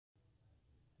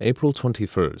April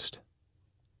 21st.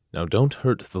 Now don't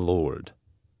hurt the Lord.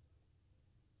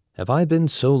 Have I been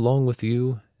so long with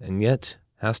you, and yet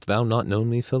hast thou not known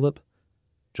me, Philip?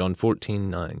 John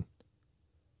 14:9.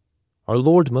 Our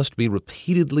Lord must be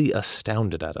repeatedly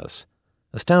astounded at us,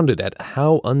 astounded at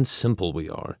how unsimple we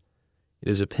are. It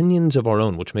is opinions of our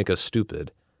own which make us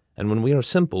stupid, and when we are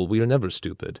simple, we are never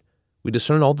stupid. We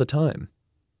discern all the time.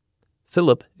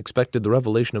 Philip expected the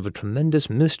revelation of a tremendous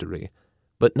mystery,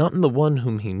 but not in the one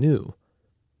whom he knew.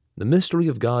 The mystery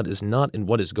of God is not in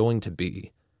what is going to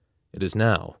be. It is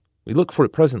now. We look for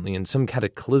it presently in some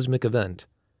cataclysmic event.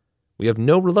 We have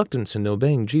no reluctance in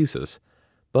obeying Jesus,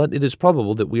 but it is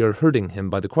probable that we are hurting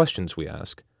him by the questions we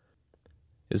ask.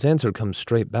 His answer comes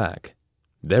straight back.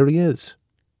 There he is.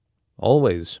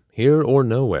 Always, here or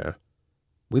nowhere.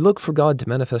 We look for God to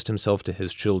manifest himself to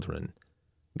his children.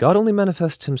 God only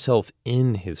manifests himself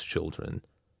in his children.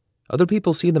 Other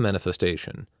people see the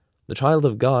manifestation. The child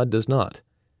of God does not.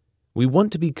 We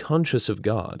want to be conscious of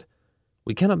God.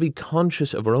 We cannot be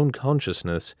conscious of our own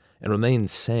consciousness and remain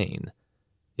sane.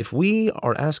 If we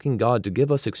are asking God to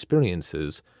give us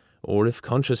experiences, or if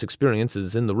conscious experience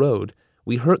is in the road,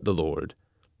 we hurt the Lord.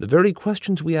 The very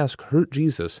questions we ask hurt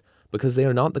Jesus because they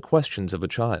are not the questions of a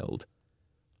child.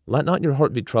 Let not your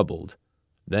heart be troubled.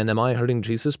 Then am I hurting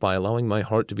Jesus by allowing my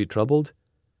heart to be troubled?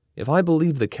 If I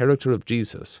believe the character of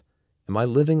Jesus, am I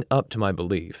living up to my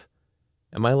belief?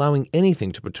 Am I allowing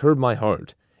anything to perturb my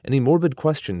heart, any morbid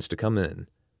questions to come in?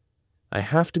 I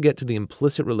have to get to the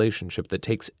implicit relationship that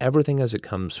takes everything as it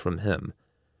comes from him.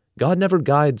 God never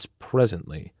guides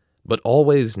presently, but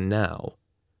always now.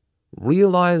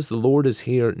 Realize the Lord is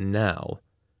here now,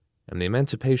 and the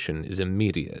emancipation is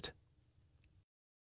immediate.